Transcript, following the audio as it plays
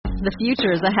The future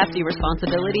is a hefty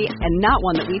responsibility and not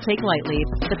one that we take lightly.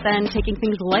 But then taking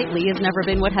things lightly has never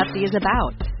been what Hefty is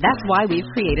about. That's why we've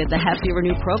created the Hefty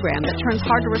Renew program that turns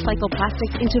hard-to-recycle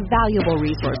plastics into valuable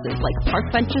resources like park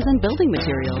benches and building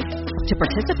materials. To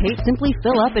participate, simply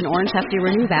fill up an orange Hefty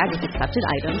Renew bag with accepted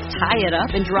items, tie it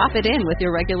up, and drop it in with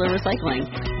your regular recycling.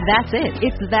 That's it.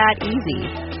 It's that easy.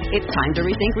 It's time to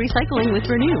rethink recycling with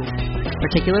Renew.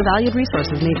 Particular valued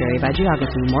resources may vary by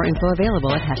geography. More info available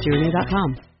at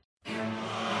heftyrenew.com.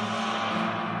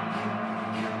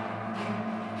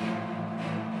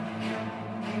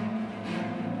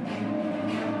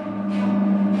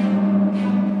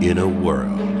 In a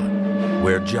world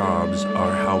where jobs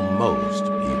are how most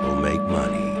people make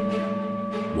money,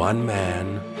 one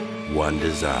man, one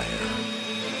desire,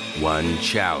 one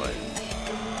challenge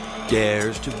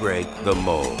dares to break the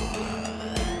mold.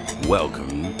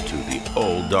 Welcome to the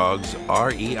Old Dogs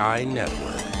REI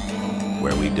Network,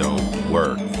 where we don't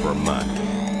work for money.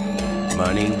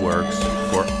 Money works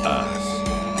for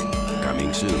us.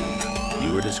 Coming soon.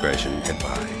 Viewer discretion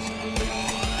advised.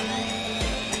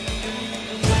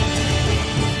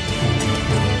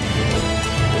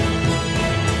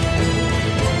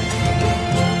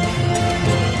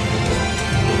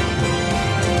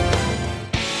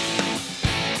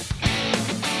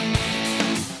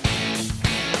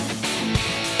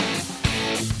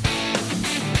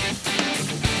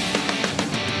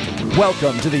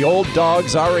 Welcome to the Old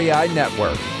Dogs REI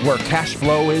Network, where cash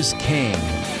flow is king.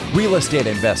 Real estate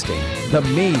investing, the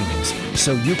means,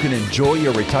 so you can enjoy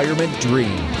your retirement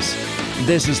dreams.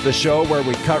 This is the show where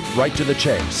we cut right to the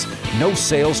chase. No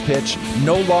sales pitch,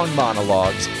 no long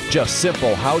monologues, just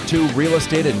simple how-to real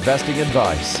estate investing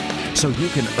advice, so you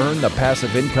can earn the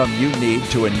passive income you need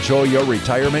to enjoy your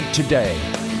retirement today.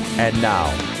 And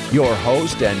now, your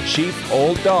host and chief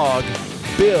old dog,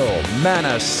 Bill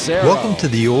Manassero. Welcome to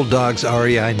the Old Dogs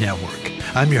REI Network.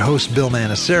 I'm your host, Bill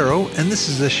Manassero, and this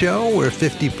is a show where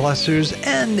 50-plussers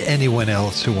and anyone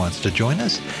else who wants to join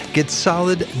us get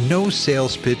solid, no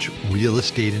sales pitch real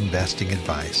estate investing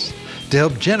advice to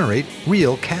help generate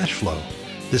real cash flow.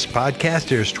 This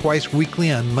podcast airs twice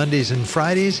weekly on Mondays and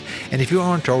Fridays, and if you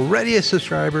aren't already a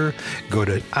subscriber, go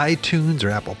to iTunes or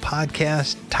Apple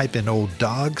Podcasts, type in Old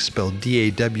Dogs, spelled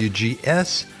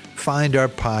D-A-W-G-S, find our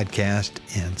podcast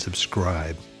and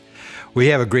subscribe. We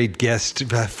have a great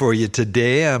guest for you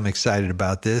today. I'm excited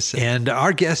about this. And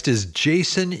our guest is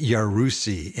Jason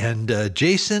Yarusi. And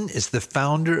Jason is the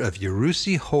founder of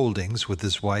Yarusi Holdings with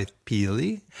his wife,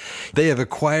 Pili. They have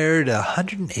acquired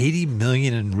 $180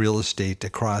 million in real estate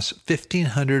across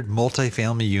 1,500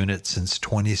 multifamily units since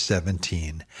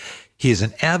 2017. He is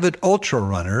an avid ultra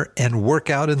runner and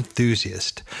workout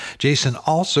enthusiast. Jason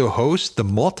also hosts the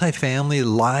Multifamily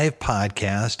Live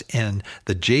podcast and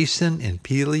the Jason and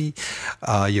Pili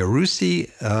Yarusi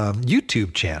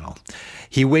YouTube channel.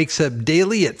 He wakes up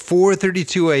daily at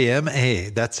 4:32 a.m.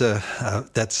 Hey,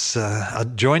 I'll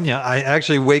join you. I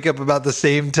actually wake up about the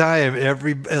same time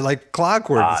like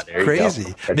clockwork. It's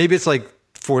crazy. Maybe it's like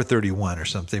 4:31 or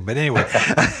something. But anyway,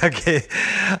 okay.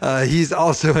 He's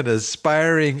also an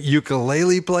aspiring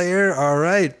ukulele player. All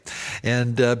right.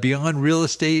 And beyond real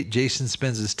estate, Jason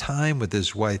spends his time with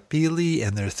his wife, Pili,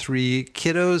 and their three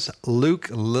kiddos, Luke,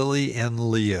 Lily, and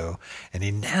Leo. And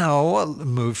he now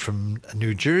moved from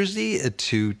New Jersey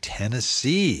to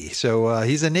Tennessee. So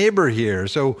he's a neighbor here.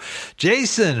 So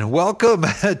Jason, welcome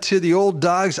to the Old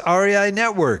Dogs REI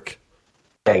Network.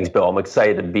 Thanks, Bill. I'm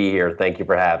excited to be here. Thank you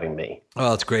for having me.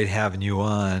 Well, it's great having you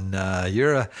on.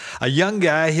 You're a young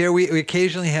guy here. We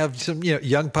occasionally have some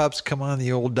young pups come on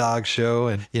the Old Dog Show,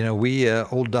 and we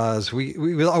old dogs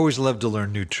we always love to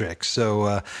learn new tricks. So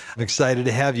I'm excited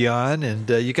to have you on, and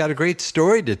you got a great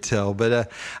story to tell.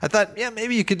 But I thought,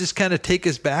 maybe you could just kind of take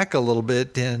us back a little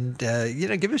bit and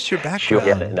give us your background.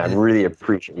 Sure, and I really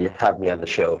appreciate you having me on the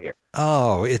show here.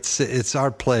 Oh, it's our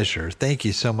pleasure. Thank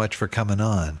you so much for coming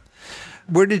on.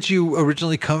 Where did you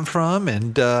originally come from,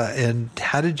 and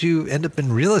how did you end up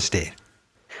in real estate?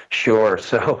 Sure.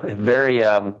 So a very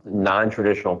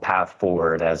non-traditional path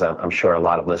forward, as I'm sure a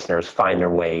lot of listeners find their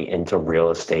way into real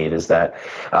estate, is that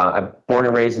I'm born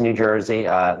and raised in New Jersey.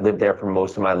 Lived there for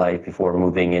most of my life before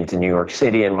moving into New York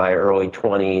City in my early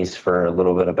 20s for a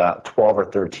little bit, about 12 or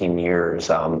 13 years.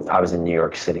 I was in New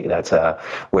York City. That's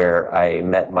where I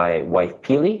met my wife,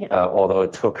 Pili, although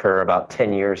it took her about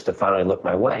 10 years to finally look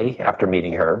my way after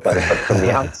meeting her. But from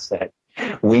the outset,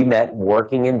 we met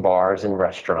working in bars and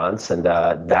restaurants, and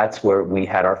that's where we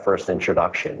had our first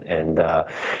introduction. And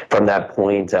from that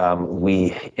point,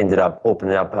 we ended up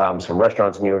opening up some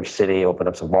restaurants in New York City, opened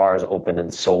up some bars, opened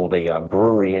and sold a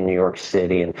brewery in New York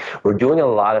City. And we're doing a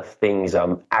lot of things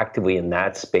actively in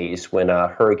that space when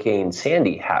Hurricane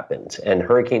Sandy happened. And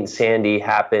Hurricane Sandy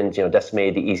happened,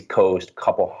 decimated the East Coast, a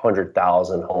couple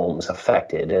 100,000 homes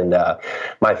affected. And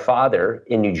my father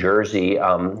in New Jersey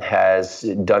has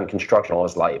done construction all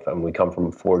his life. We come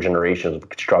from 4 generations of a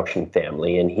construction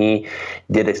family, and he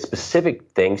did a specific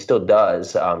thing, still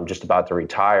does, just about to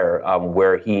retire,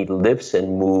 where he lifts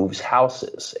and moves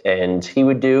houses. And he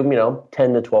would do,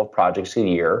 10 to 12 projects a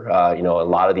year, a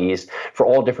lot of these for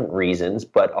all different reasons,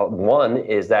 but one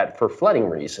is that for flooding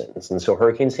reasons. And so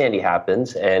Hurricane Sandy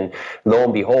happens, and lo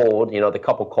and behold, the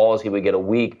couple calls he would get a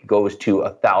week goes to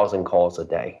 1,000 calls a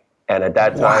day. And at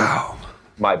that time,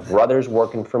 my brother's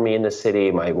working for me in the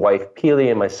city, my wife Peely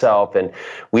and myself, and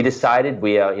we decided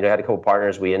we had a couple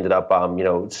partners. We ended up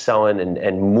selling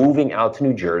and moving out to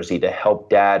New Jersey to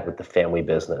help Dad with the family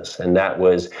business, and that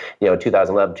was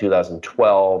 2011,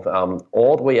 2012,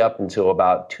 all the way up until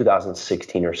about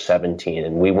 2016 or 17,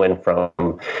 and we went from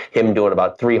him doing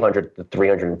about 300 to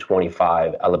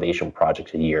 325 elevation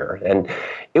projects a year, and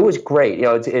it was great.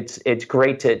 It's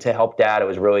great to help Dad. It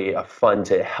was really fun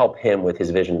to help him with his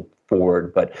vision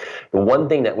forward. But the one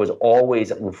thing that was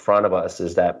always in front of us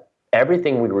is that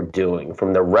everything we were doing,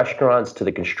 from the restaurants to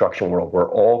the construction world, were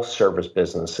all service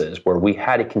businesses where we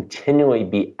had to continually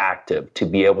be active to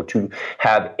be able to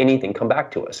have anything come back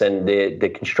to us. And the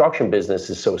construction business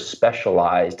is so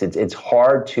specialized. It's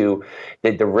hard to,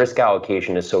 the risk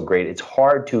allocation is so great. It's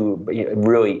hard to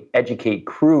really educate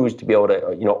crews to be able to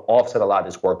offset a lot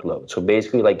of this workload. So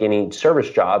basically, like any service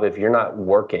job, if you're not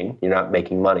working, you're not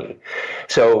making money.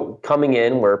 So coming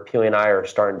in where Peely and I are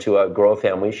starting to grow a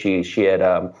family, she had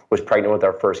was pregnant with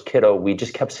our first kiddo, we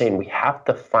just kept saying we have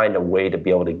to find a way to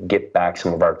be able to get back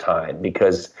some of our time,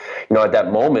 because at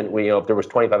that moment, if there was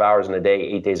 25 hours in a day,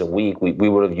 8 days a week, we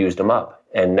would have used them up.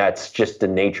 And that's just the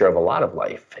nature of a lot of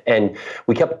life. And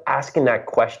we kept asking that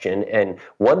question. And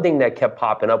one thing that kept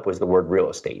popping up was the word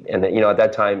real estate. And at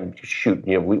that time,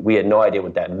 we had no idea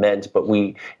what that meant, but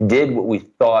we did what we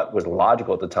thought was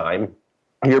logical at the time.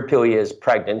 Here, Peely is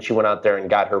pregnant. She went out there and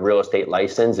got her real estate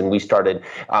license, and we started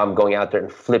going out there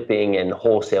and flipping and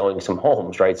wholesaling some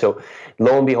homes, right? So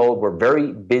lo and behold, we're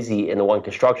very busy in the one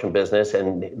construction business,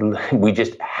 and we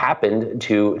just happened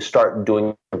to start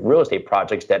doing real estate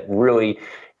projects that really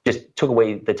just took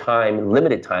away the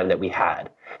limited time that we had.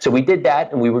 So we did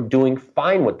that, and we were doing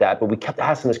fine with that, but we kept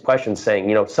asking this question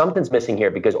saying, something's missing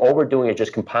here, because all we're doing is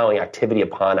just compiling activity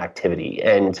upon activity.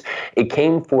 And it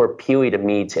came for Peely to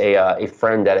meet a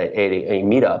friend at a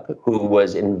meetup who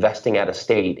was investing out of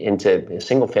state into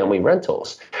single-family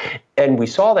rentals. And we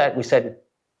saw that, and we said,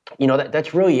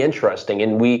 that's really interesting.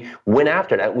 And we went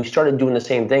after that. We started doing the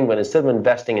same thing, but instead of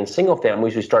investing in single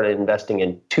families, we started investing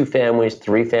in 2 families,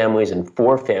 3 families, and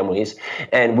 4 families.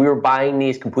 And we were buying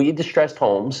these completely distressed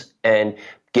homes and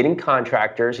getting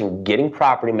contractors and getting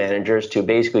property managers to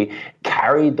basically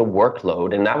carry the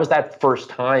workload. And that was that first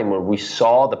time when we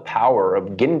saw the power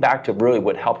of getting back to really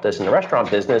what helped us in the restaurant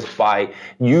business by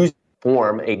using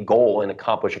form a goal and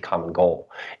accomplish a common goal.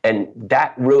 And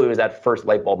that really was that first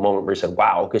light bulb moment where we said,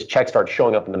 wow, because checks started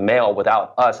showing up in the mail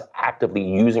without us actively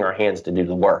using our hands to do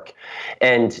the work.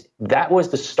 And that was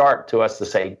the start to us to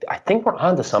say, I think we're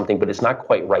onto something, but it's not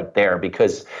quite right there,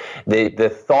 because the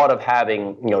thought of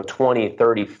having 20,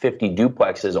 30, 50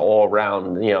 duplexes all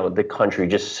around the country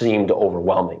just seemed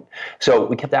overwhelming. So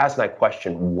we kept asking that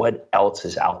question, what else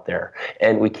is out there?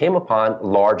 And we came upon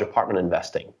large apartment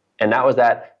investing. And that was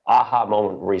that aha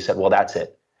moment where he said, well, that's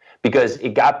it. Because it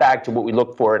got back to what we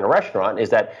look for in a restaurant,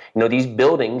 is that, these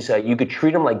buildings, you could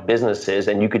treat them like businesses,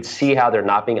 and you could see how they're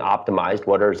not being optimized,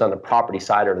 whether it's on the property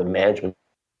side or the management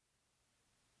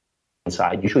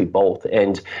side, usually both,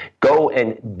 and go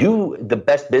and do the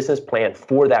best business plan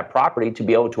for that property to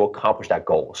be able to accomplish that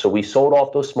goal. So we sold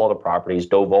off those smaller properties,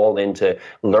 dove all into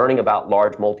learning about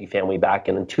large multifamily back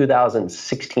in the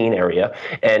 2016 area,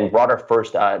 and brought our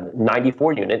first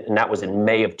 94 unit, and that was in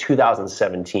May of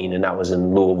 2017, and that was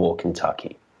in Louisville,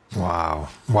 Kentucky. Wow.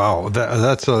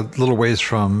 That's a little ways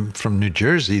from New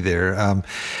Jersey there.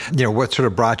 What sort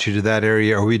of brought you to that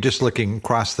area? Are we just looking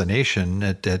across the nation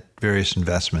at various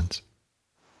investments?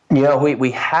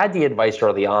 We had the advice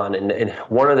early on, and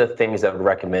one of the things I would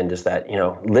recommend is that,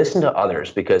 listen to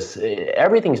others, because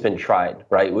everything's been tried,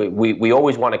 right? We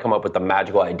always want to come up with the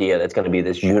magical idea that's going to be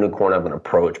this unicorn of an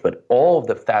approach, but all of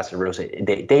the facets of real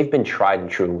estate, they've been tried and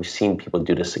true, and we've seen people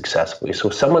do this successfully. So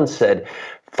someone said,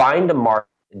 find a market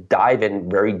dive in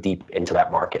very deep into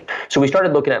that market. So we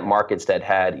started looking at markets that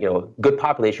had, good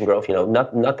population growth,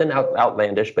 nothing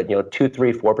outlandish, but, 2,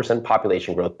 3, 4%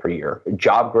 population growth per year,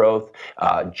 job growth,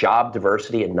 job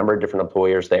diversity, a number of different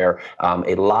employers there,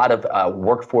 a lot of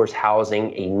workforce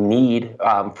housing, a need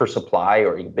for supply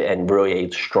and really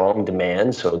a strong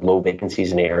demand, so low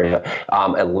vacancies in the area,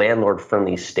 a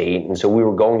landlord-friendly state. And so we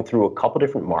were going through a couple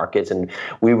different markets, and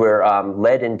we were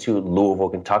led into Louisville,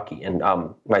 Kentucky. And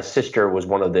my sister was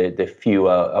one of the few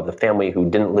of the family who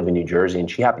didn't live in New Jersey, and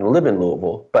she happened to live in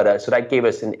Louisville. But so that gave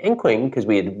us an inkling because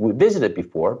we visited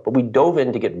before, but we dove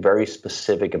in to get very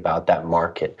specific about that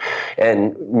market.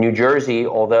 And New Jersey,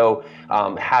 although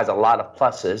has a lot of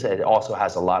pluses, it also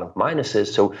has a lot of minuses.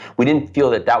 So we didn't feel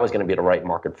that was going to be the right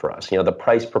market for us. The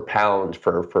price per pound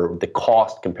for the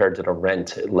cost compared to the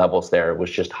rent levels there was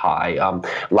just high.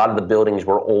 A lot of the buildings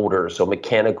were older, so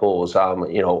mechanicals,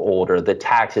 older. The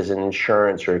taxes and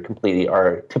insurance are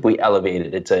typically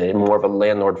elevated. It's more of a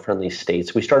landlord-friendly state.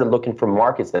 So we started looking for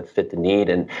markets that fit the need,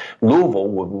 and Louisville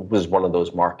was one of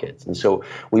those markets. And so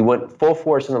we went full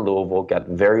force into Louisville, got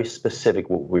very specific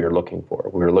what we were looking for.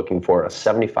 We were looking for a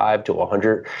 75 to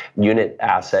 100 unit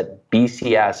asset,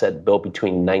 BC asset built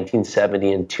between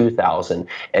 1970 and 2000.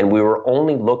 And we were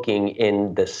only looking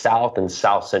in the south and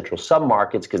south central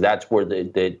submarkets because that's where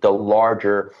the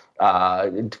larger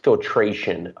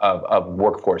filtration of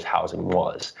workforce housing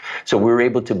was. So we were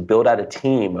able to build out a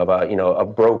team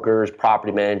of brokers,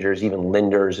 property managers, even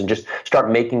lenders, and just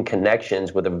start making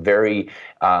connections with a very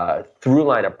through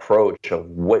line approach of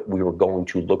what we were going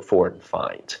to look for and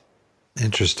find.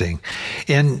 Interesting.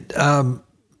 And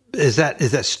is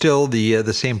that still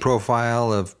the same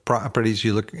profile of properties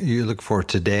you look for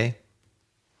today?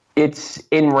 It's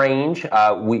in range.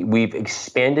 We've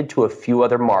expanded to a few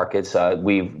other markets.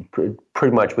 We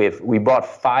bought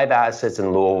 5 assets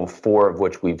in Louisville, 4 of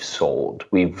which we've sold.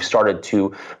 We've started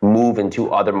to move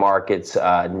into other markets,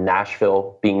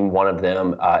 Nashville being one of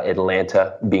them,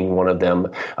 Atlanta being one of them.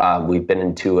 We've been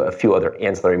into a few other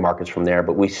ancillary markets from there,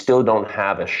 but we still don't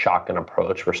have a shotgun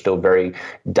approach. We're still very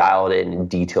dialed in and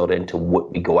detailed into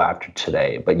what we go after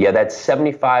today. But yeah, that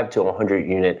 75 to 100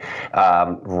 unit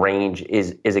range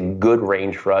is a good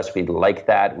range for us. We'd like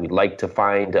that. We'd like to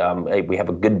find, we have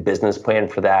a good business plan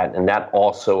for that. And that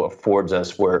also affords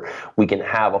us where we can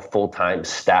have a full-time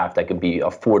staff that can be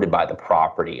afforded by the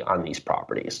property on these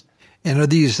properties. And are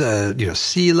these,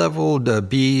 C-level,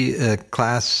 B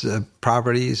class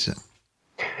properties?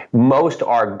 Most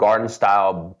are garden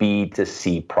style B to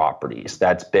C properties.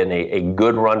 That's been a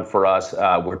good run for us.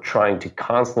 We're trying to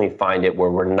constantly find it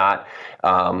where we're not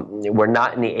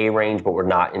in the A range, but we're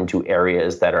not into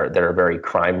areas that are very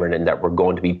crime ridden that we're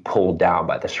going to be pulled down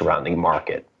by the surrounding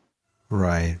market.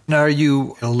 Right. Now, are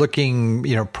you looking,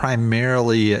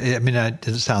 primarily,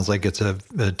 it sounds like it's a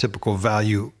typical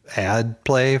value add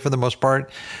play for the most part.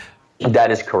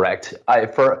 That is correct.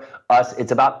 For us,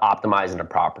 it's about optimizing the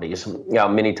properties.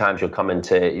 Many times you'll come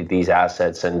into these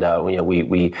assets, and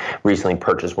we recently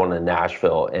purchased one in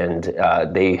Nashville, and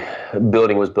the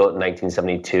building was built in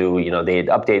 1972. They had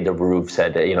updated the roof,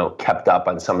 said kept up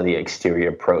on some of the exterior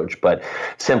approach, but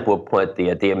simply put,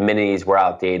 the amenities were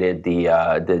outdated.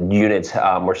 The units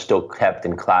were still kept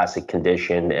in classic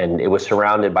condition, and it was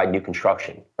surrounded by new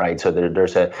construction. Right, so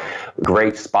there's a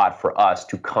great spot for us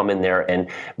to come in there and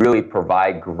really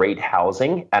provide great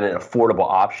housing at an affordable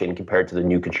option compared to the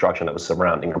new construction that was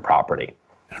surrounding our property.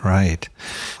 Right.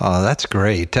 Oh, that's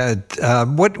great.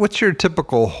 What's your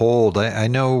typical hold? I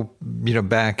know,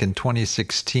 back in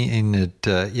 2016,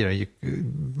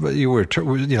 you were,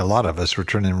 a lot of us were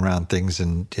turning around things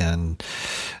in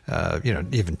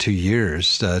even 2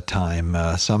 years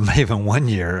time, some even 1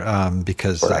 year,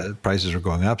 because prices are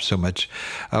going up so much.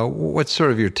 What's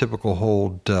sort of your typical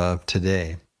hold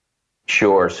today?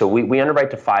 Sure. So we underwrite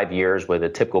to 5 years with a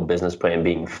typical business plan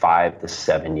being 5 to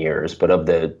 7 years. But of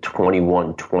the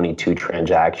 21, 22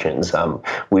 transactions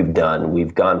we've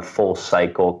gone full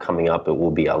cycle. Coming up, it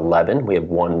will be 11. We have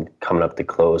one coming up to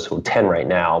close, so 10 right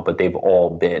now, but they've all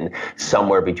been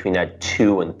somewhere between that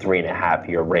 2 and 3.5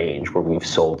 year range where we've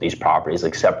sold these properties,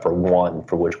 except for one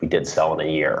for which we did sell in a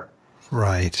year.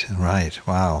 Right.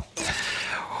 Wow.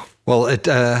 Well,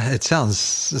 it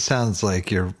sounds like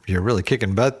you're really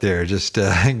kicking butt there. Just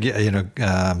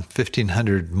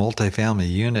 1,500 multifamily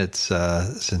units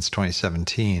since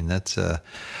 2017. That's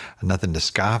nothing to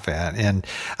scoff at. And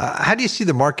how do you see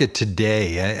the market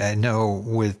today? I know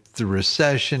with the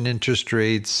recession, interest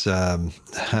rates,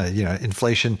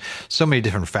 inflation, so many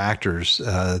different factors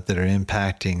that are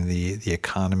impacting the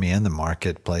economy and the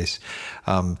marketplace.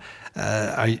 Are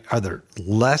there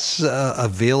less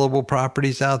available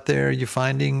properties out there you're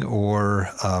finding, or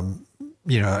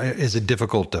is it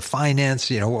difficult to finance?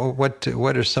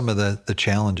 What are some of the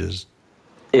challenges?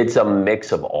 It's a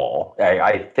mix of all.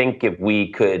 I think if we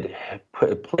could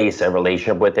place a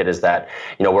relationship with it, is that,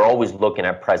 we're always looking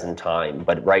at present time.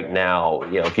 But right now,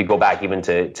 if you go back even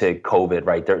to COVID,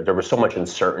 right, there was so much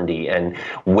uncertainty. And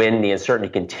when the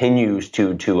uncertainty continues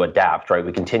to adapt, right,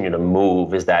 we continue to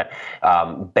move, is that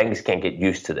banks can't get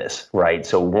used to this, right?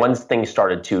 So once things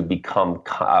started to become,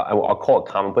 I'll call it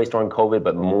commonplace during COVID,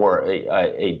 but more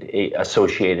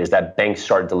associated, is that banks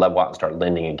started to level out and start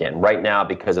lending again. Right now,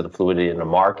 because of the fluidity in the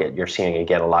market, you're seeing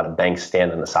again a lot of banks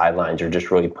stand on the sidelines or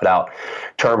just really put out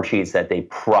term sheets that they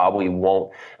probably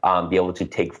won't be able to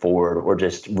take forward, or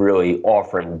just really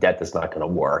offering debt that's not going to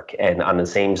work. And on the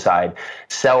same side,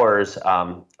 sellers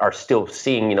are still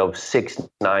seeing 6,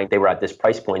 9. They were at this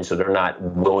price point, so they're not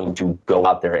willing to go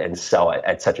out there and sell it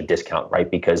at such a discount, right?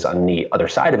 Because on the other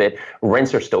side of it,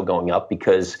 rents are still going up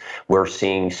because we're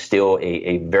seeing still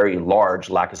a very large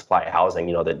lack of supply of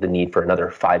housing. The need for another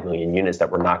 5 million units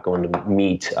that we're not going to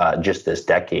meet just this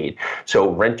decade. So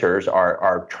renters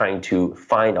are trying to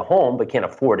find a home but can't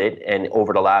afford it. And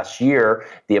over the last year,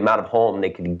 the amount of home they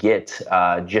could get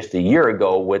just a year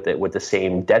ago with the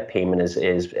same debt payment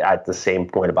is at the same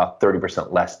point, about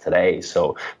 30% less today.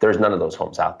 So there's none of those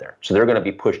homes out there. So they're going to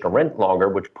be pushed to rent longer,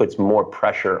 which puts more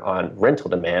pressure on rental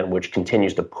demand, which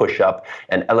continues to push up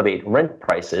and elevate rent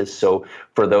prices. So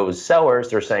for those sellers,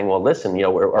 they're saying, well, listen,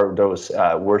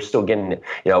 we're still getting,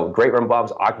 great rent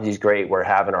bumps, occupancy is great. We're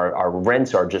having our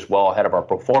rents are just well ahead of our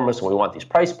performance, and we want these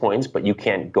price points, but you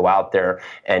can't go out there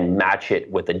and match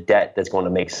it with a debt that's going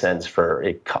to make sense for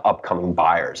upcoming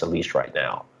buyers, at least right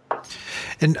now.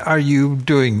 And are you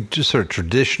doing just sort of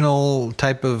traditional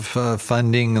type of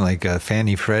funding, like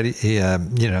Fannie, Freddie,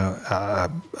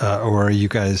 or are you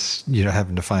guys,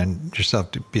 having to find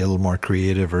yourself to be a little more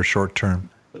creative or short term?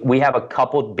 We have a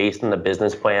couple based on the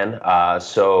business plan.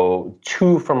 So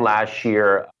 2 from last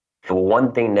year.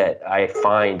 One thing that I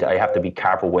find I have to be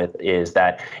careful with is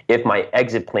that if my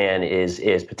exit plan is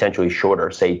potentially shorter,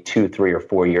 say 2, 3, or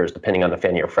 4 years, depending on the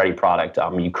Fannie or Freddie product,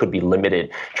 you could be limited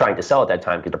trying to sell at that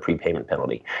time because of the prepayment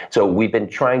penalty. So we've been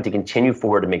trying to continue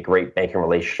forward to make great banking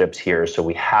relationships here. So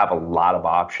we have a lot of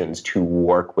options to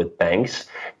work with banks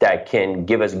that can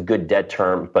give us good debt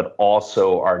terms, but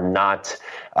also are not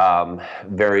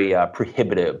very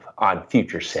prohibitive on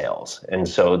future sales. And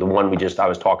so the one I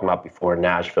was talking about before in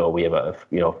Nashville, we have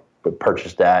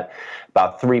purchased that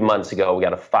about 3 months ago. We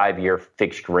got a 5-year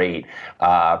fixed rate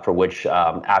for which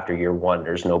after year 1,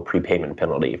 there's no prepayment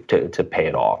penalty to pay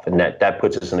it off. And that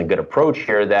puts us in a good approach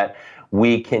here that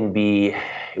we can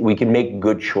make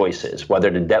good choices. Whether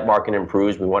the debt market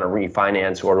improves, we want to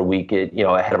refinance, or we get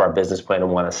ahead of our business plan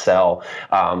and want to sell,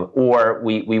 or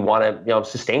we want to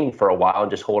sustain for a while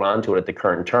and just hold on to it at the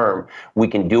current term. We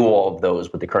can do all of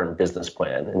those with the current business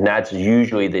plan, and that's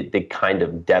usually the kind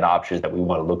of debt options that we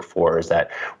want to look for. Is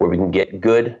that where we can get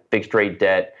good fixed rate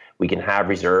debt, we can have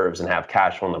reserves and have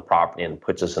cash flow on the property, and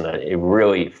puts us in a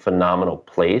really phenomenal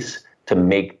place to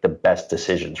make the best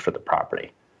decisions for the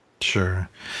property. Sure.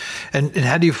 And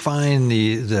how do you find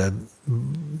the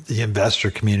investor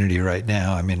community right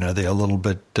now? I mean, are they a little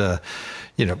bit,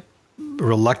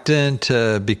 reluctant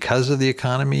because of the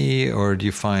economy, or do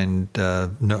you find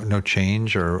no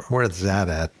change, or where is that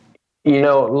at?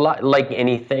 Like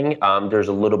anything, there's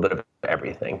a little bit of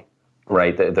everything.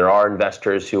 Right. There are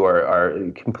investors who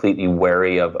are completely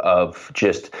wary of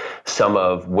just some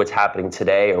of what's happening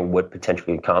today or what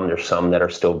potentially could come. There's some that are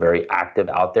still very active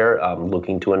out there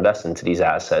looking to invest into these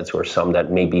assets, or some that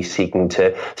may be seeking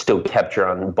to still capture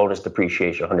on bonus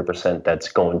depreciation 100% that's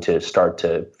going to start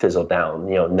to fizzle down,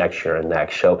 next year and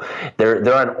next. So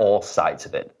they're on all sides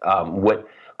of it. What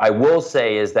I will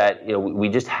say is that, we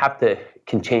just have to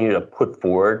continue to put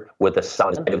forward with a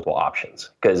solid available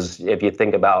options. Because if you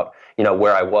think about,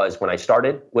 where I was when I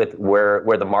started, with where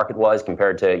the market was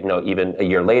compared to, even a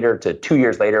year later, to 2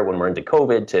 years later when we're into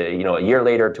COVID, to, a year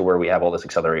later to where we have all this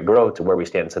accelerated growth, to where we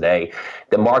stand today,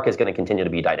 the market is going to continue to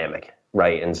be dynamic,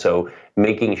 right? And so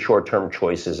making short-term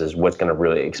choices is what's going to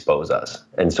really expose us.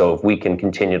 And so if we can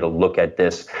continue to look at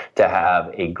this to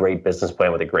have a great business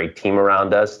plan with a great team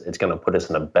around us, it's going to put us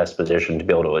in the best position to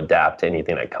be able to adapt to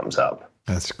anything that comes up.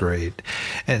 That's great.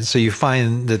 And so you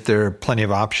find that there are plenty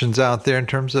of options out there in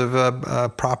terms of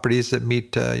properties that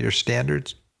meet your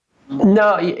standards?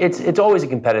 No, it's always a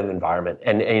competitive environment,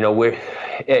 and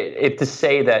if to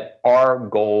say that our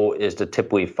goal is to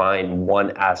typically find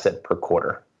one asset per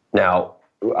quarter. Now,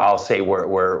 I'll say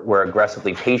we're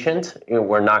aggressively patient.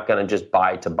 We're not going to just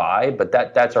buy to buy, but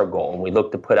that's our goal, and we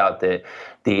look to put out the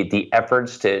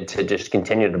efforts to just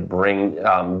continue to bring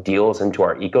deals into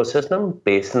our ecosystem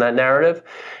based on that narrative.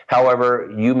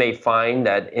 However, you may find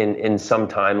that in some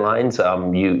timelines,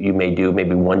 you may do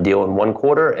maybe one deal in one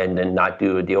quarter and then not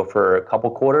do a deal for a couple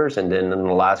quarters, and then in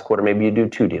the last quarter maybe you do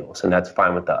two deals, and that's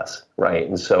fine with us, right?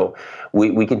 And so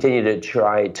we continue to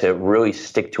try to really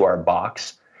stick to our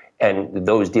box. And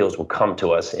those deals will come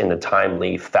to us in a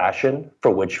timely fashion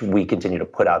for which we continue to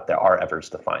put out our efforts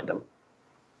to find them.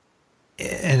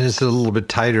 And is it a little bit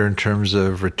tighter in terms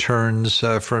of returns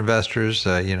for investors,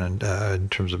 in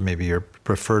terms of maybe your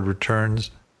preferred returns?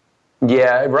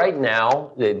 Yeah, right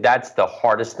now, that's the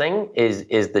hardest thing is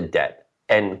the debt.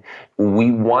 And we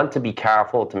want to be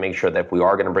careful to make sure that if we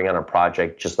are going to bring on a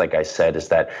project, just like I said, is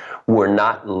that we're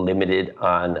not limited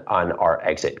on our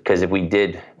exit. Because if we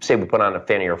did, say we put on a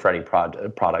Fannie or Freddie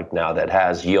product now that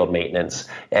has yield maintenance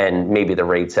and maybe the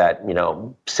rate's at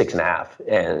 6.5,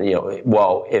 and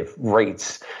well, if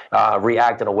rates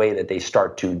react in a way that they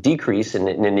start to decrease in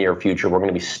the near future, we're going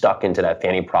to be stuck into that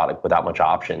Fannie product without much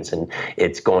options, and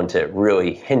it's going to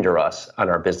really hinder us on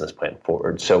our business plan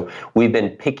forward. So we've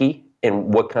been picky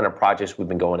in what kind of projects we've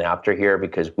been going after here,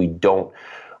 because we don't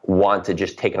want to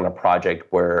just take on a project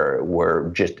where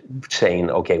we're just saying,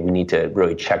 okay, we need to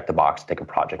really check the box to take a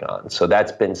project on. So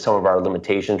that's been some of our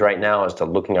limitations right now, is to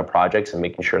looking at projects and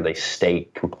making sure they stay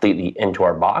completely into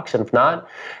our box. And if not,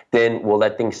 then we'll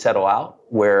let things settle out,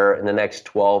 where in the next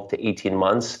 12 to 18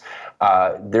 months,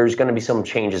 there's going to be some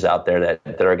changes out there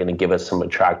that are going to give us some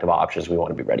attractive options we want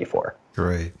to be ready for.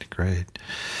 Great.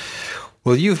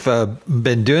 Well, you've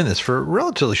been doing this for a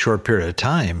relatively short period of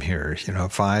time here,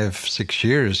 5-6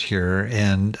 years here,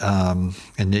 and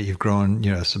yet you've grown,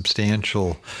 a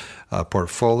substantial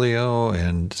portfolio,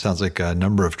 and sounds like a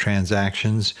number of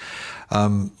transactions.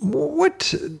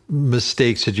 What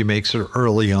mistakes did you make sort of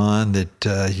early on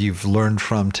that you've learned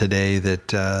from today that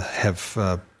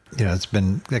have it's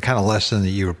been the kind of lesson that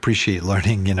you appreciate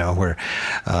learning, where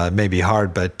it may be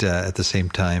hard, but at the same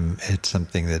time, it's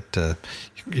something that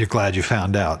you're glad you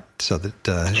found out, so that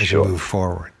as you move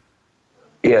forward.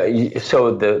 Yeah,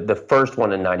 so the first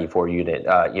one in 94 unit,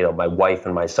 my wife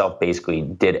and myself basically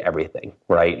did everything,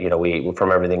 right? We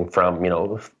from everything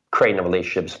from, creating the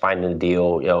relationships, finding a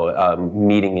deal,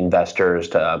 meeting investors,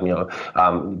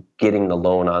 to getting the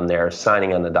loan on there,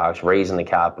 signing on the docs, raising the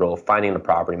capital, finding the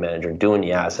property manager, doing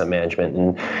the asset management.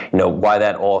 And why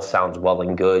that all sounds well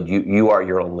and good, you are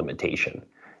your own limitation.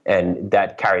 And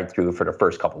that carried through for the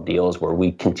first couple of deals, where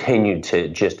we continued to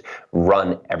just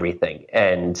run everything,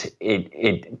 and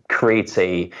it creates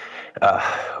a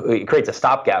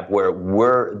stopgap where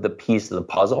we're the piece of the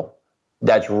puzzle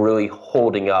that's really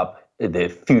holding up the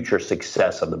future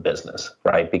success of the business,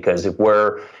 right? Because if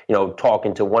we're,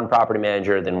 talking to one property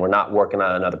manager, then we're not working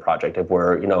on another project. If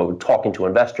we're, talking to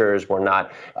investors, we're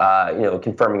not,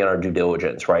 confirming on our due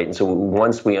diligence, right? And so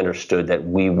once we understood that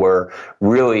we were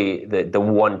really the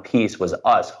one piece was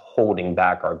us holding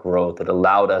back our growth, it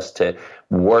allowed us to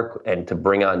work and to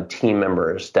bring on team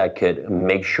members that could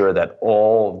make sure that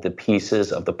all of the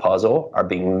pieces of the puzzle are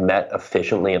being met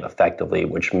efficiently and effectively,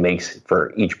 which makes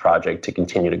for each project to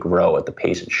continue to grow at the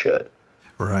pace it should.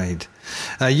 Right.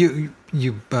 You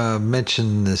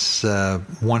mentioned this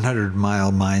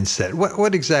 100-mile mindset.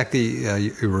 What exactly are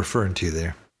you referring to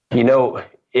there?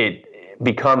 It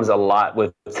becomes a lot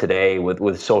with today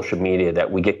with social media,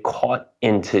 that we get caught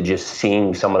into just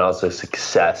seeing someone else's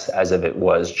success as if it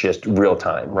was just real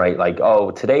time, right? Like,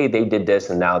 oh, today they did this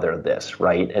and now they're this,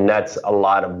 right? And that's a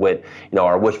lot of what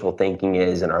our wishful thinking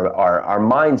is, and our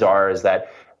minds are, is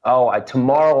that,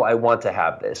 tomorrow I want to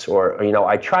have this, or,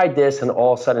 I tried this and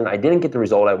all of a sudden I didn't get the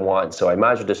result I want, so I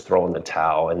might as well just throw in the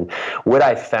towel. And what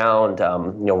I found,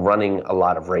 running a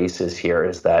lot of races here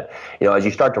is that, as you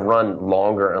start to run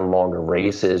longer and longer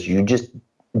races, you just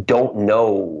don't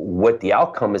know what the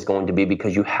outcome is going to be,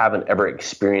 because you haven't ever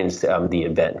experienced the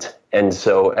event. And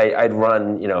so I'd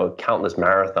run, countless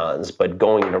marathons, but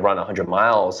going to run 100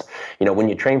 miles, when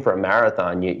you train for a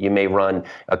marathon, you may run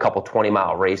a couple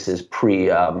 20-mile races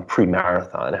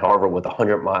pre-marathon. However, with a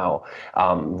 100-mile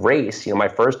race, my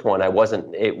first one, it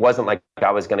wasn't like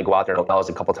I was going to go out there and I was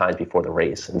a couple times before the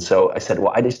race. And so I said,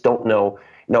 well, I just don't know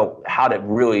how to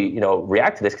really,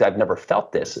 react to this, because I've never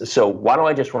felt this. So why don't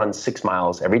I just run 6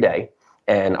 miles every day?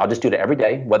 And I'll just do it every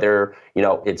day, whether,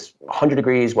 it's 100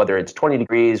 degrees, whether it's 20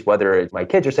 degrees, whether it's my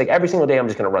kids are sick. Every single day, I'm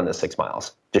just going to run this 6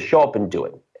 miles. Just show up and do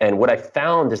it. And what I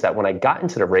found is that when I got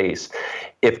into the race,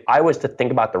 if I was to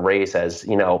think about the race as,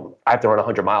 I have to run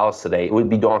 100 miles today, it would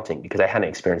be daunting because I hadn't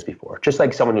experienced before. Just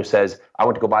like someone who says, I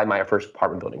want to go buy my first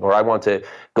apartment building, or I want to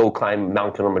go climb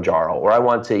Mount Kilimanjaro, or I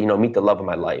want to, meet the love of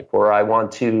my life, or I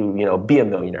want to, be a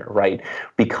millionaire, right?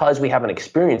 Because we haven't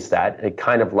experienced that, it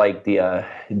kind of like the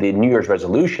New Year's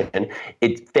resolution,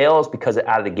 it fails because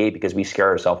out of the gate because we scare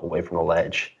ourselves away from the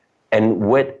ledge. And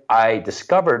what I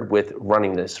discovered with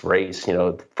running this race,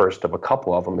 the first of a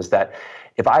couple of them, is that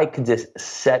if I could just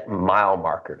set mile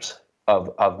markers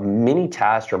of mini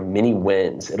tasks or mini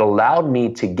wins, it allowed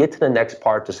me to get to the next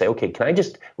part to say, okay, can I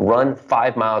just run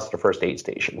 5 miles to the first aid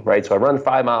station, right? So I run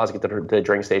 5 miles, get to the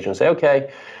drink station and say,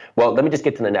 okay, well, let me just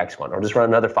get to the next one. Or just run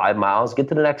another 5 miles, get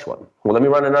to the next one. Well, let me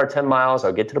run another 10 miles,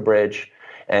 I'll get to the bridge.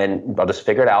 And I'll just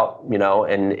figure it out,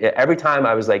 and every time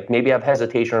I was like, maybe I have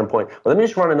hesitation on a point. Well, let me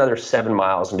just run another 7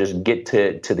 miles and just get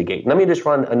to the gate. Let me just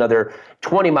run another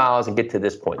 20 miles and get to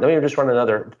this point. Let me just run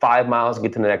another 5 miles and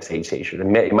get to the next aid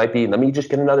station. It might be, let me just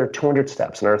get another 200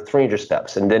 steps, another 300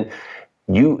 steps. And then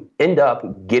you end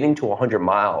up getting to 100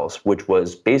 miles, which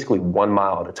was basically 1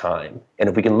 mile at a time. And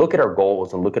if we can look at our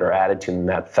goals and look at our attitude in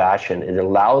that fashion, it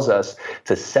allows us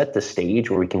to set the stage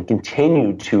where we can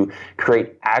continue to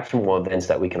create actionable events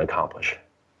that we can accomplish.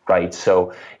 Right.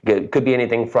 So it could be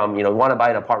anything from, want to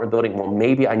buy an apartment building. Well,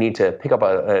 maybe I need to pick up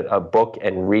a book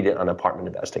and read it on apartment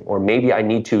investing. Or maybe I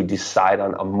need to decide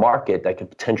on a market that could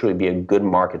potentially be a good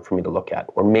market for me to look at.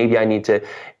 Or maybe I need to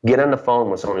get on the phone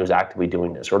with someone who's actively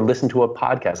doing this, or listen to a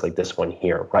podcast like this one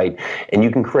here. Right. And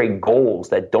you can create goals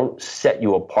that don't set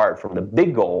you apart from the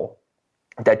big goal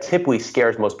that typically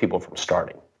scares most people from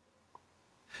starting.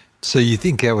 So you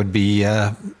think that would be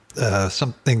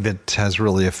something that has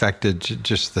really affected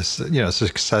just this,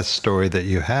 success story that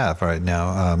you have right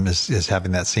now, is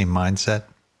having that same mindset?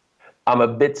 I'm a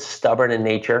bit stubborn in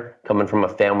nature, coming from a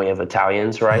family of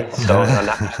Italians, right? So on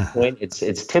that point,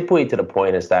 it's typically to the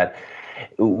point is that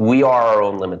we are our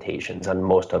own limitations on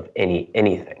most of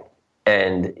anything.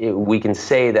 And we can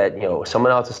say that,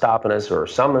 someone else is stopping us, or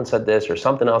someone said this, or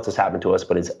something else has happened to us,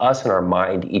 but it's us in our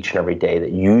mind each and every day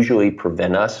that usually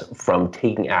prevent us from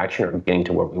taking action or getting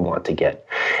to where we want to get.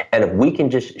 And if we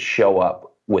can just show up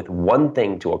with one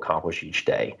thing to accomplish each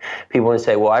day, people will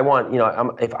say, well, I want,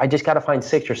 if I just got to find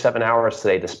 6 or 7 hours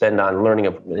today to spend on learning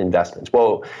of investments.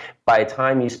 Well, by the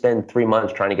time you spend 3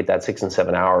 months trying to get that 6 and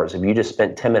 7 hours, if you just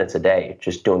spent 10 minutes a day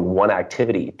just doing one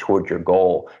activity toward your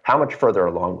goal, how much further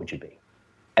along would you be?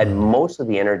 And most of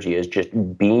the energy is just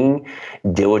being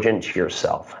diligent to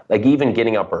yourself. Like even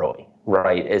getting up early,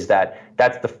 right?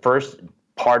 That's the first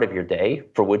part of your day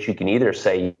for which you can either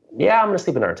say, yeah, I'm going to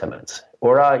sleep another 10 minutes,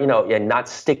 or, not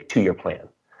stick to your plan.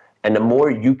 And the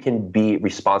more you can be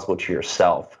responsible to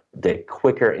yourself, the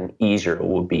quicker and easier it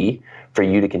will be for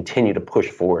you to continue to push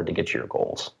forward to get to your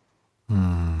goals.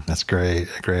 That's great.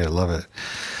 Great. I love it.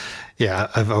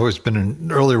 Yeah, I've always been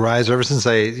an early riser ever since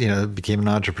I, became an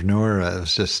entrepreneur. It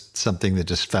was just something that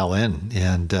just fell in,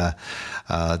 and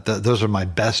those are my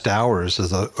best hours, is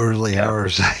the early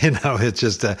hours. It's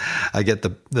just I get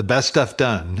the best stuff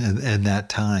done in that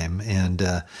time, and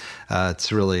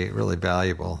it's really, really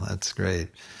valuable. That's great.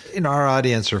 Our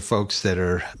audience are folks that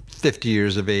are 50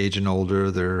 years of age and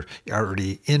older. They're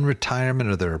already in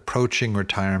retirement, or they're approaching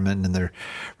retirement, and they're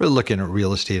really looking at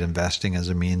real estate investing as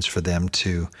a means for them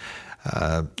to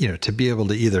to be able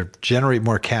to either generate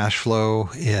more cash flow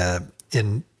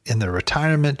in their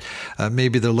retirement.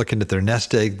 Maybe they're looking at their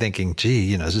nest egg thinking,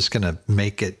 gee, is this going to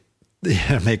make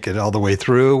it all the way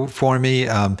through for me?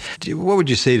 What would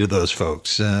you say to those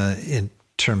folks in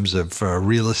terms of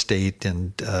real estate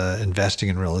and investing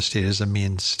in real estate as a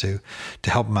means to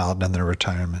help them out in their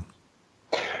retirement?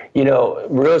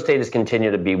 Real estate has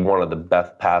continued to be one of the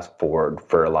best paths forward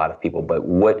for a lot of people, but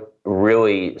what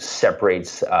really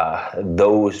separates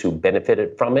those who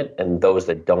benefited from it and those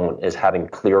that don't is having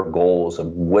clear goals of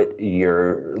what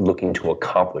you're looking to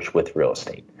accomplish with real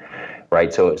estate.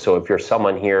 Right. So if you're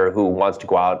someone here who wants to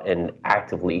go out and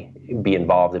actively be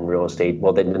involved in real estate,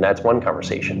 well, then that's one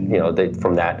conversation.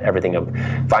 From that, everything of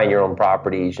buying your own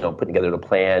properties, putting together the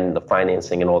plan, the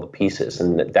financing, and all the pieces,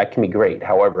 and that can be great.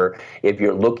 However, if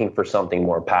you're looking for something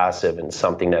more passive and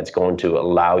something that's going to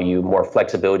allow you more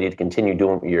flexibility to continue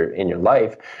doing what you're in your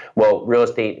life, well, real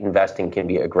estate investing can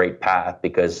be a great path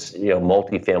because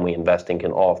multifamily investing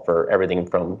can offer everything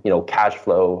from cash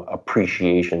flow,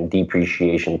 appreciation,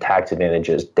 depreciation, tax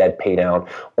advantages, debt pay down,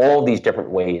 all these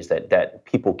different ways that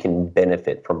people can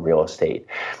benefit from real estate.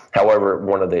 However,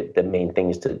 one of the main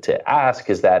things to ask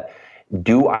is that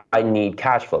do I need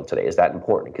cash flow today? Is that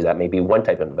important? Because that may be one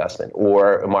type of investment.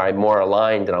 Or am I more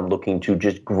aligned and I'm looking to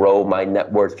just grow my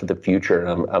net worth for the future,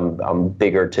 and I'm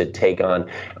bigger to take on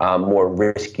more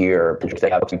riskier, they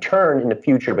have a return in the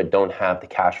future but don't have the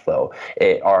cash flow?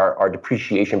 Are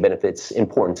depreciation benefits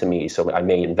important to me? So I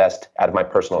may invest out of my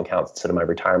personal accounts instead of my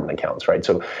retirement accounts, right?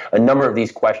 So a number of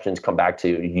these questions come back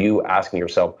to you asking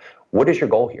yourself, what is your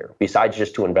goal here? Besides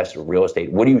just to invest in real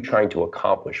estate, what are you trying to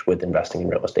accomplish with investing in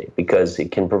real estate? Because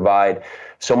it can provide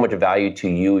so much value to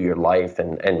you, your life,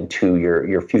 and to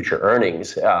your future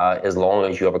earnings, as long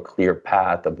as you have a clear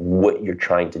path of what you're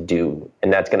trying to do.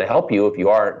 And that's going to help you if you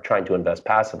are trying to invest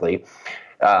passively.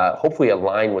 Hopefully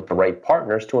align with the right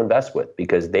partners to invest with,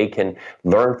 because they can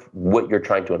learn what you're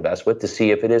trying to invest with to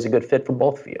see if it is a good fit for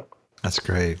both of you. That's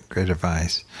great. Great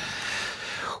advice.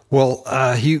 Well,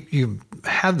 you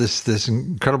have this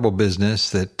incredible business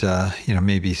that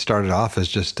maybe started off as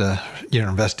just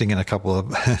investing in a couple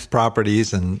of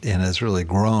properties and has really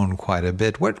grown quite a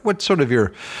bit. What's sort of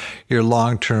your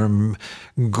long-term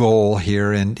goal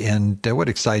here, and what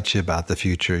excites you about the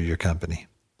future of your company?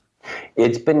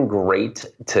 It's been great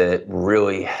to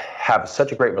really have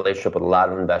such a great relationship with a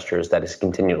lot of investors that has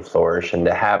continued to flourish, and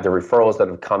to have the referrals that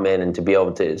have come in and to be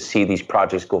able to see these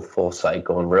projects go full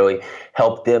cycle and really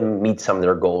help them meet some of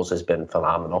their goals has been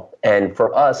phenomenal. And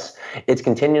for us, it's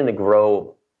continuing to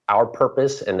grow our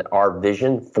purpose and our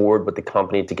vision forward with the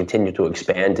company to continue to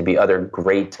expand, to be other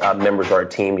great members of our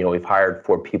team. We've hired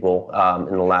 4 people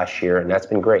in the last year, and that's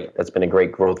been great. That's been a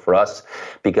great growth for us,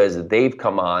 because they've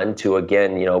come on to,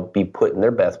 again, be put in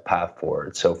their best path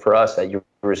forward. So for us at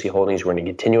University Holdings, we're going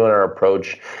to continue on our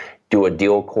approach, do a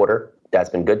deal quarter. That's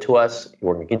been good to us.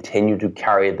 We're going to continue to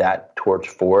carry that torch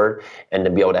forward, and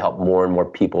to be able to help more and more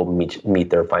people meet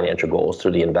their financial goals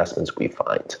through the investments we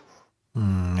find.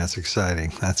 That's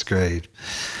exciting. That's great.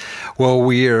 Well,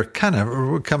 we are kind of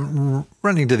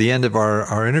running to the end of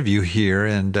our interview here,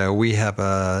 and we have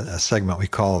a segment we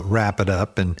call Wrap It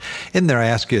Up. And in there, I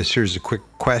ask you a series of quick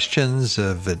questions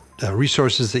of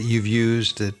resources that you've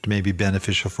used that may be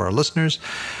beneficial for our listeners.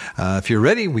 If you're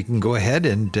ready, we can go ahead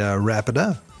and wrap it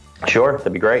up. Sure,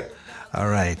 that'd be great. All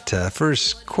right.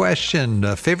 First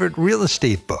question, favorite real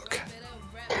estate book?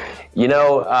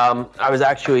 I was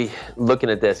actually looking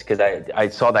at this because I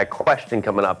saw that question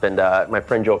coming up, and my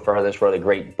friend Joe Furthers wrote a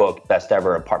great book, Best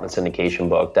Ever Apartment Syndication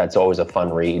book. That's always a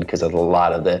fun read because of a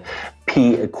lot of the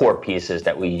core pieces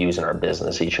that we use in our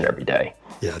business each and every day.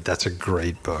 Yeah, that's a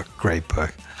great book. Great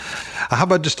book. How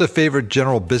about just a favorite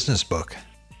general business book?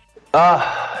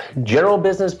 General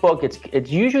business book,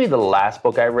 it's usually the last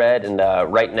book I read, and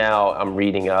right now I'm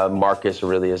reading Marcus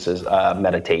Aurelius's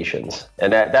Meditations,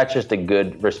 and that's just a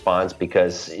good response,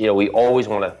 because we always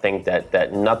want to think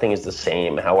that nothing is the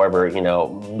same. However,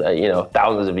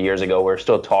 thousands of years ago we're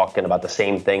still talking about the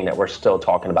same thing that we're still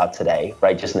talking about today,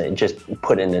 right? Just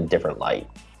put in a different light.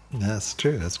 That's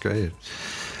true. That's great.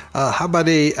 How about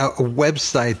a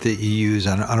website that you use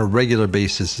on a regular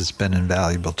basis that's been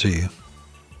invaluable to you?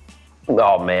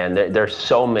 Oh man, there's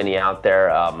so many out there.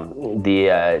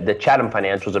 The Chatham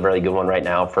Financial is a very good one right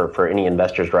now for any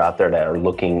investors who are out there that are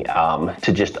looking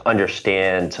to just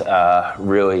understand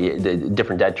really the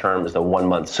different debt terms, the 1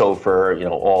 month SOFR,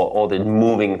 all the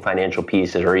moving financial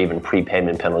pieces, or even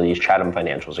prepayment penalties. Chatham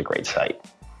Financial is a great site.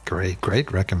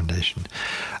 Great recommendation.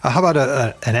 How about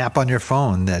an app on your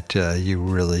phone that you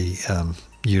really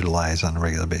utilize on a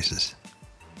regular basis?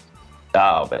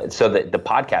 Oh, so the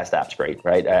podcast app's great,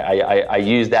 right? I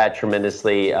use that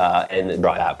tremendously, and we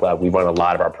run a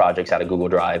lot of our projects out of Google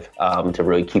Drive to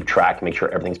really keep track and make sure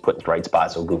everything's put in the right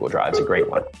spot. So Google Drive's a great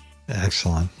one.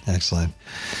 Excellent.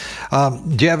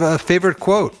 Do you have a favorite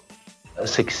quote?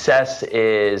 Success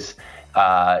is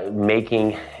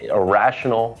making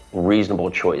irrational,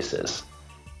 reasonable choices.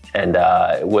 And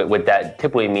what that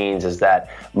typically means is that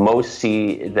most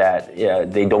see that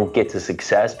they don't get to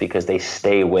success because they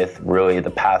stay with really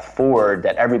the path forward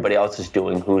that everybody else is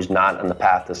doing, who's not on the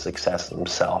path to success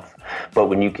themselves. But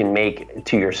when you can make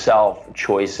to yourself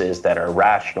choices that are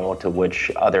rational, to which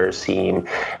others seem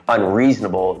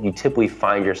unreasonable, you typically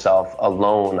find yourself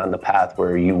alone on the path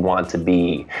where you want to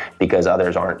be, because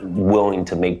others aren't willing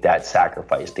to make that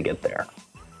sacrifice to get there.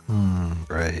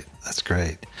 Great. That's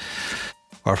great.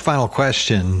 Our final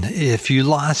question, if you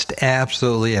lost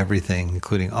absolutely everything,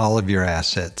 including all of your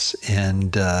assets,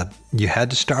 and you had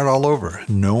to start all over,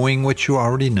 knowing what you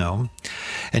already know,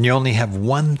 and you only have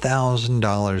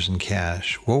 $1,000 in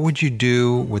cash, what would you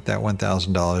do with that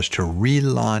 $1,000 to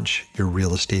relaunch your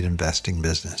real estate investing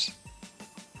business?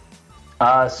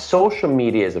 Social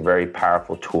media is a very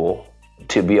powerful tool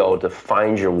to be able to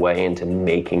find your way into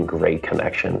making great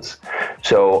connections.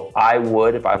 So I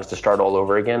would, if I was to start all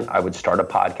over again, I would start a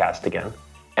podcast again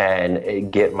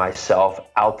and get myself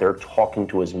out there talking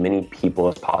to as many people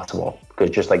as possible. Because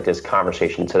just like this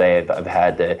conversation today, I've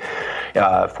had the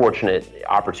fortunate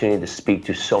opportunity to speak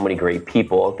to so many great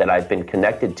people that I've been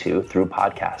connected to through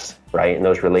podcasts, right? And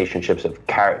those relationships have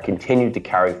continued to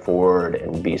carry forward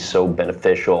and be so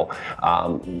beneficial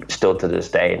still to this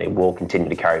day, and it will continue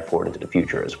to carry forward into the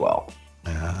future as well.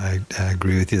 I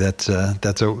agree with you. That's a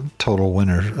total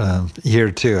winner here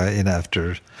too.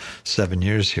 After 7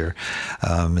 years here,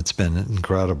 it's been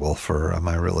incredible for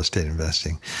my real estate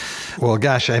investing. Well,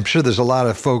 gosh, I'm sure there's a lot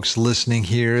of folks listening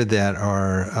here that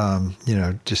are,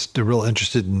 just real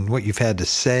interested in what you've had to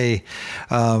say.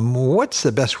 What's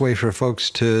the best way for folks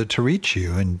to reach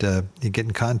you and get in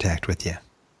contact with you?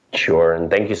 Sure, and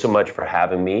thank you so much for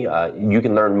having me. You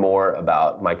can learn more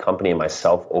about my company and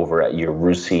myself over at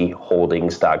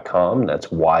yarusiholdings.com. That's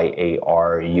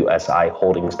YARUSI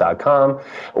holdings.com,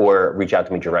 or reach out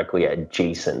to me directly at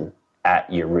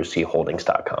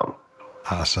jason@yarusiholdings.com.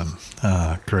 Awesome.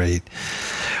 Great.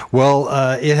 Well,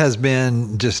 it has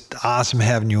been just awesome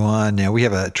having you on. Now, we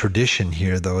have a tradition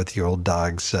here, though, at the Old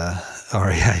Dogs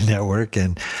REI Network,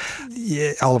 and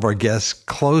all of our guests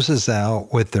close us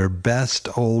out with their best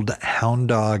old hound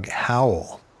dog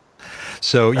howl.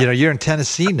 So, you're in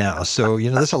Tennessee now, so,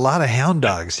 there's a lot of hound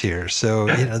dogs here. So,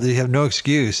 you have no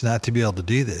excuse not to be able to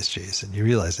do this, Jason. You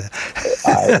realize that?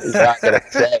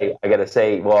 I gotta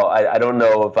say, well, I don't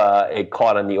know if it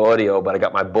caught on the audio, but I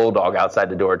got my bulldog outside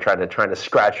the door trying to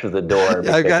scratch through the door.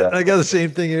 I got the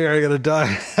same thing here. I got a dog.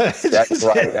 That's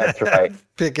right.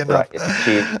 Picking up.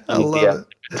 She's the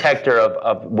protector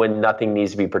of when nothing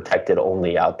needs to be protected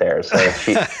only out there. So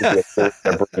she's a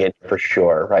bring in for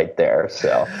sure right there.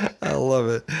 So I love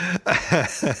it.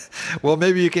 Well,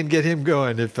 maybe you can get him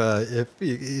going if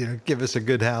you give us a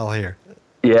good howl here.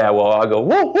 Yeah, well, I'll go,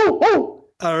 woo, woo, woo.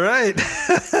 All right.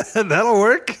 That'll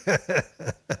work.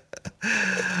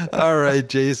 All right,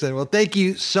 Jason. Well, thank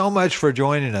you so much for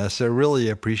joining us. I really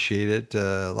appreciate it.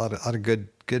 A lot of good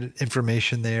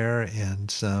information there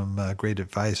and some great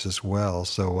advice as well.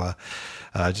 So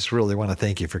I just really want to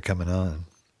thank you for coming on.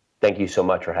 Thank you so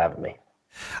much for having me.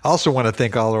 I also want to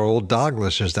thank all our Old Dog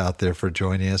listeners out there for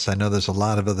joining us. I know there's a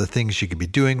lot of other things you could be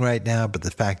doing right now, but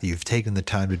the fact that you've taken the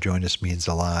time to join us means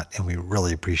a lot, and we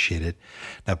really appreciate it.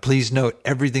 Now, please note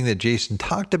everything that Jason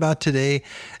talked about today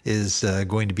is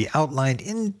going to be outlined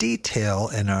in detail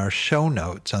in our show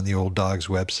notes on the Old Dogs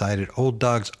website at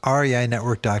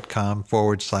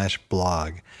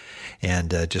olddogsreinetwork.com/blog.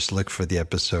 And just look for the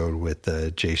episode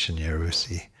with Jason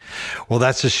Yarusi. Well,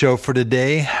 that's the show for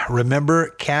today.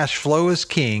 Remember, cash flow is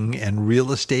king and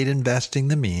real estate investing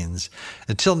the means.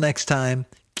 Until next time,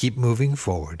 keep moving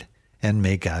forward and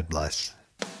may God bless.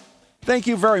 Thank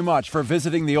you very much for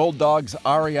visiting the Old Dogs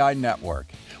REI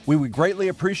Network. We would greatly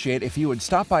appreciate if you would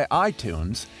stop by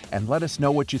iTunes and let us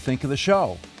know what you think of the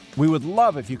show. We would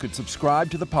love if you could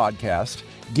subscribe to the podcast,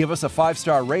 give us a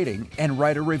 5-star rating, and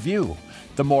write a review.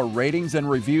 The more ratings and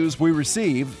reviews we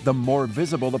receive, the more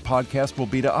visible the podcast will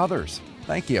be to others.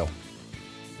 Thank you.